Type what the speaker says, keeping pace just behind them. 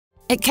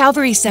At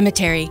Calvary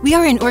Cemetary, we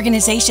are an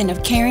organization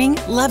of caring,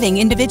 loving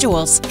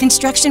individuals.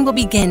 Construction will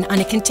begin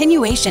on a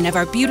continuation of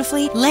our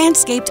beautifully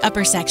landscaped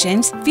upper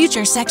sections,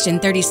 future Section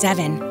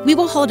 37. We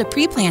will hold a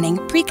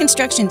pre-planning,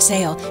 pre-construction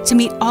sale to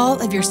meet all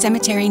of your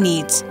cemetery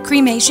needs.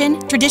 Cremation,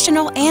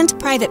 traditional, and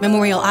private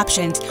memorial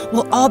options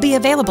will all be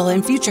available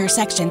in future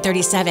Section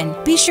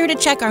 37. Be sure to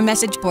check our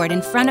message board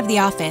in front of the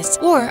office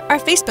or our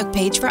Facebook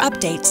page for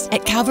updates.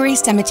 At Calvary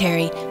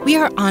Cemetery, we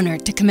are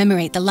honored to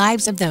commemorate the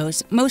lives of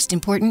those most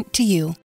important to you.